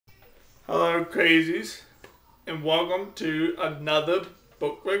Hello, crazies, and welcome to another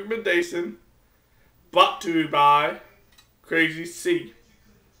book recommendation brought to you by Crazy C.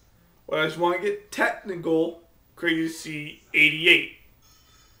 Well, I just want to get technical, Crazy C 88.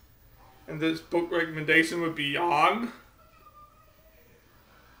 And this book recommendation would be on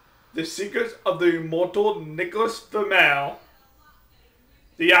The Secrets of the Immortal Nicholas Flamel,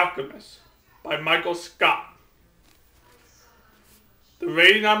 The Alchemist, by Michael Scott. The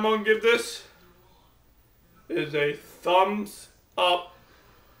rating I'm going to give this is a thumbs up.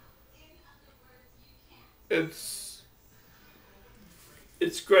 It's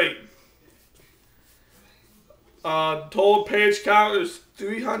great. Total page count is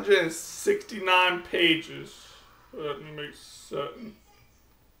 369 pages. Let me make certain.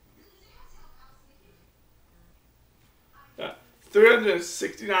 Yeah,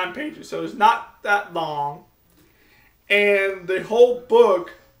 369 pages, so it's not that long. And the whole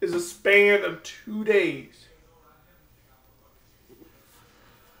book is a span of 2 days.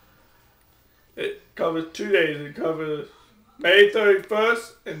 It covers 2 days. It covers May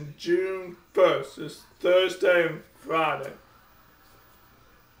 31st and June 1st. It's Thursday and Friday.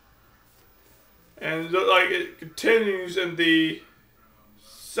 And it looks like it continues in the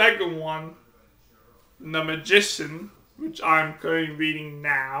second one, The Magician, which I'm currently reading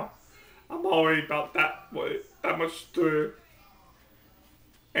now. I'm already about that much through.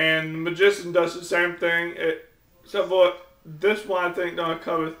 And The Magician does the same thing, except for this one I think gonna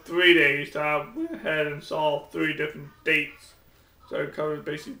cover 3 days. So I went ahead and saw 3 different dates. So it covers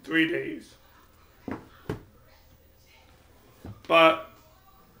basically 3 days. But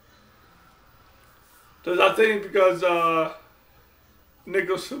I think because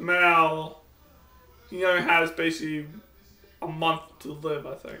Nicholas Flamel, he only has basically a month to live,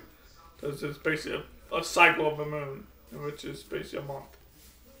 I think. Because it's basically a cycle of the moon, which is basically a month.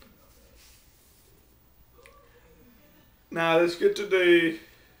 Now let's get to the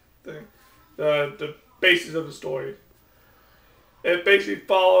basis of the story. It basically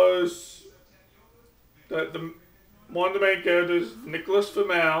follows that one of the main characters, Nicholas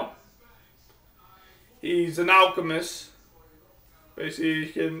Flamel. He's an alchemist.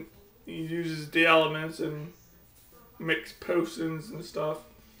 Basically, he uses the elements and mix potions and stuff.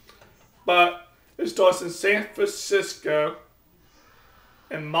 But it starts in San Francisco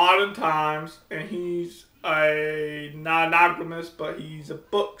in modern times, and he's not an alchemist, but he's a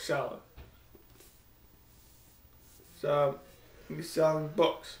bookseller. So he's selling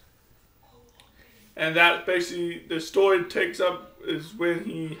books. And that basically, the story takes up is when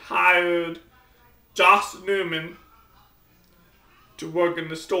he hired Josh Newman to work in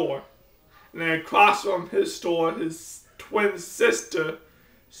the store. And then across from his store, his twin sister,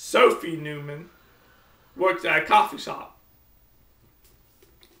 Sophie Newman, works at a coffee shop.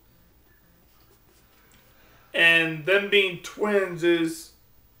 And them being twins is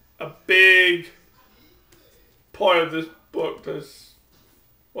a big part of this book because,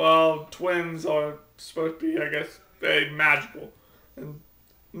 well, twins are supposed to be, I guess, very magical. And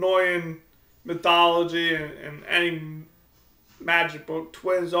knowing mythology and any magic book,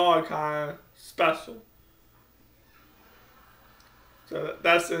 twins are kind of special. So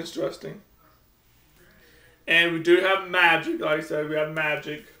that's interesting. And we do have magic. Like I said, we have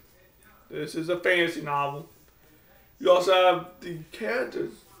magic. This is a fantasy novel. You also have the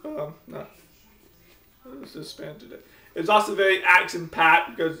characters. No. This is fantasy. It's also very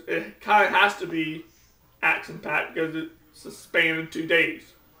action-packed because it kind of has to be action-packed because it's a span of 2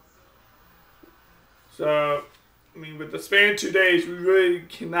 days. So, I mean, with the span of 2 days, we really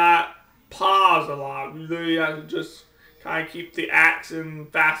cannot pause a lot. We really have to just kind of keep the action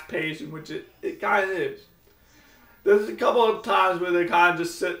fast-paced, in which it kind of is. There's a couple of times where they kind of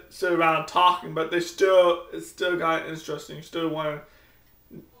just sit around talking, but it's still kind of interesting. You still want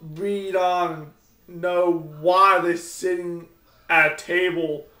to read on and know why they're sitting at a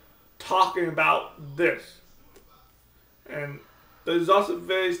table talking about this. And there's also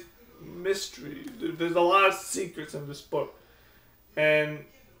various mystery. There's a lot of secrets in this book, and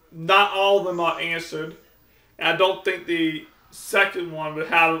not all of them are answered. And I don't think the second one would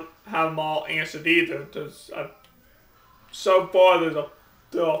have them all answered either. Because so far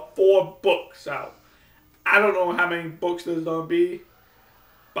there are 4 books out. I don't know how many books there's gonna be,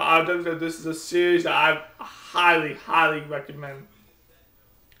 but I think that this is a series that I highly recommend.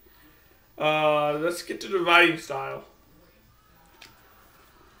 Let's get to the writing style.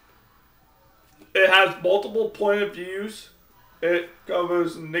 It has multiple point of views. It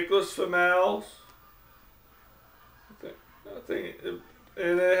covers Nicholas Flamel's.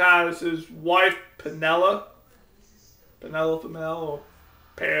 And it has his wife Flamel or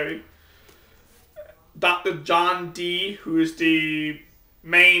Perry. Dr. John Dee, who is the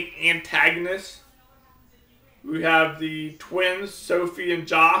main antagonist. We have the twins, Sophie and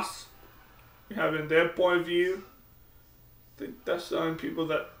Joss. We have in their point of view. I think that's the only people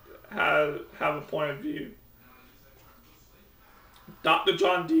that have a point of view. Dr.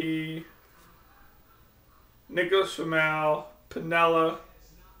 John Dee, Nicholas Flamel, Penella,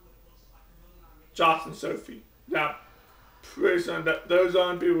 Joss, and Sophie. Now, pretty soon that those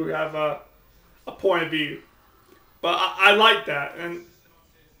are the people who have a point of view. But I like that, and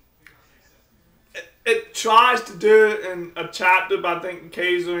it tries to do it in a chapter, but I think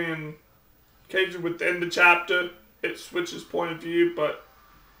occasionally within the chapter it switches point of view, but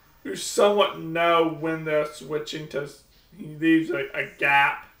you somewhat know when they're switching to. He leaves like a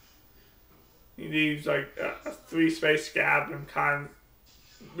gap. He leaves like a 3-space gap, and kind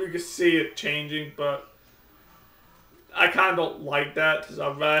of we can see it changing, but I kind of don't like that because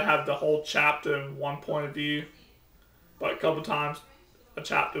I'd rather have the whole chapter in one point of view. But a couple times, a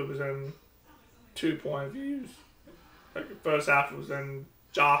chapter was in 2 point of views. Like the first half was in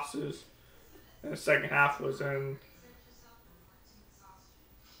Joss's, and the second half was in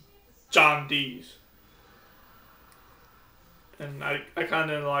John Dee's. And I kind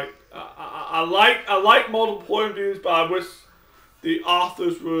of like I like multiple point of views, but I wish the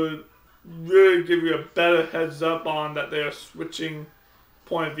authors would really give you a better heads up on that they are switching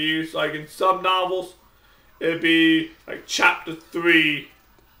point of views. Like in some novels, it'd be like chapter 3,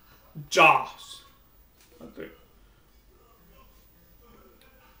 Joss, I think.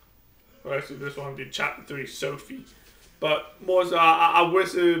 Well, actually, this one would be chapter 3, Sophie. But more so, I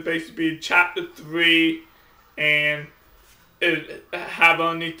wish it would basically be chapter 3 and it have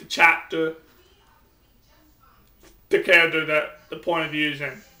underneath the chapter the character that the point of view is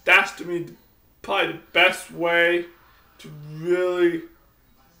in. That's to me probably the best way to really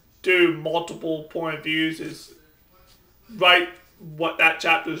do multiple point of views, is write what that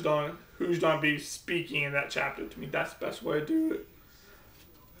chapter is doing, who's going to be speaking in that chapter. To me, that's the best way to do it.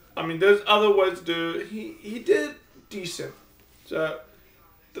 I mean, there's other ways to do it. He did decent. So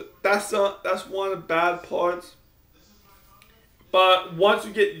that's one of the bad parts. But once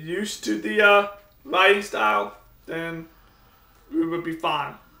you get used to the writing style, then we would be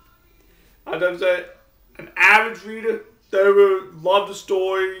fine. I'd have to say, an average reader, they would love the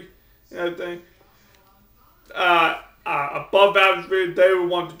story and everything. Above average reader, they would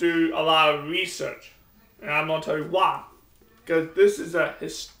want to do a lot of research. And I'm going to tell you why. Because this is a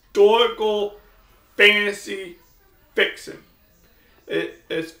historical fantasy fiction.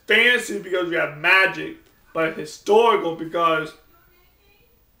 It's fantasy because we have magic, but historical because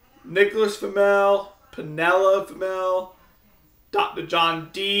Nicholas Flamel, Penella Flamel, Dr. John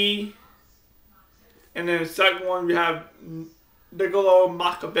Dee, and then the second one we have Niccolo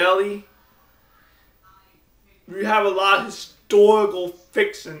Machiavelli. We have a lot of historical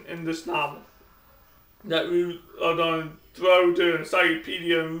fiction in this novel that we are going to throw to the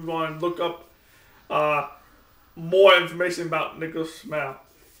encyclopedia, and we want to look up more information about Nicholas Flamel.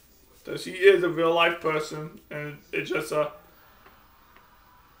 Because he is a real life person, and it's just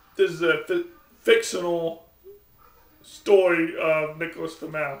this is a fictional story of Nicholas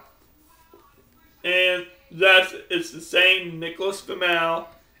Flamel. And it's the same Nicholas Flamel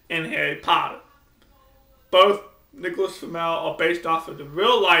and Harry Potter. Both Nicholas Flamel are based off of the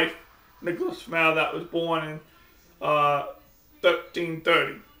real life Nicholas Flamel that was born in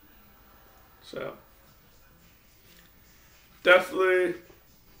 1330. So definitely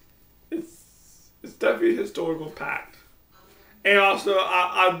it's definitely historical packed. And also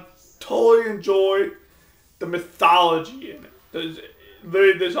I totally enjoy the mythology in it.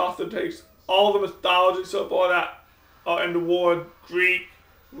 Literally, this author takes all the mythology so far that are in the world: Greek,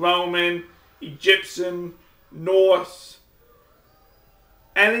 Roman, Egyptian, Norse,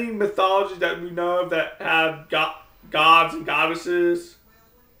 any mythology that we know of that have gods and goddesses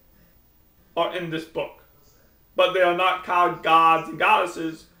are in this book. But they are not called gods and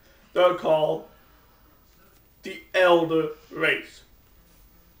goddesses. They're called the elder race.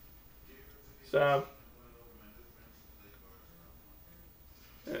 So,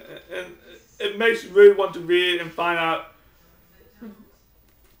 and it makes you really want to read and find out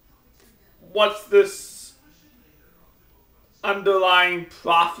what's this underlying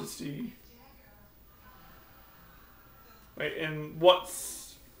prophecy, right? And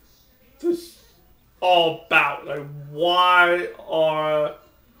what's this all about? Like, why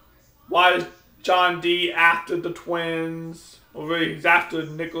is John Dee after the twins? Or really, he's after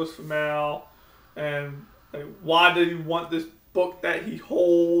Nicholas Flamel. And like, why did he want this book that he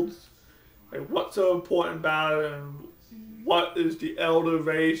holds? Like, what's so important about it? And what is the elder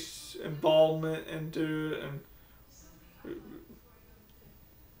race involvement into, and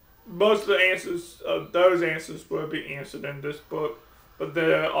most of the answers, those answers will be answered in this book, but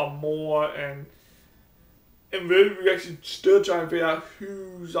there are more, and really we're actually still trying to figure out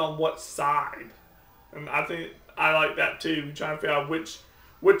who's on what side. And I think I like that too. We're trying to figure out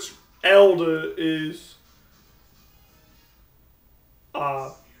which elder is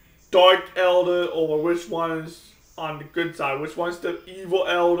dark elder, or which one is on the good side. Which one's the evil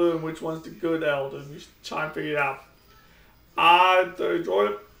elder and which one's the good elder. We're trying to figure it out. I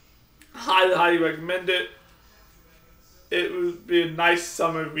enjoyed it. Highly recommend it. It would be a nice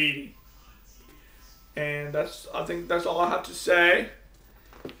summer reading. And I think that's all I have to say.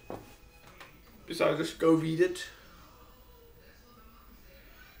 Besides, just go read it.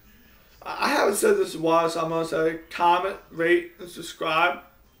 I haven't said this in a while, so I'm going to say comment, rate, and subscribe.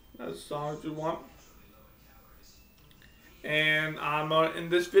 As long as you want. And I'm in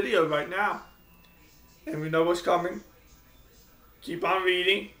this video right now. And we know what's coming. Keep on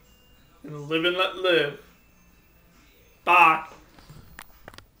reading. And live and let live. Bye.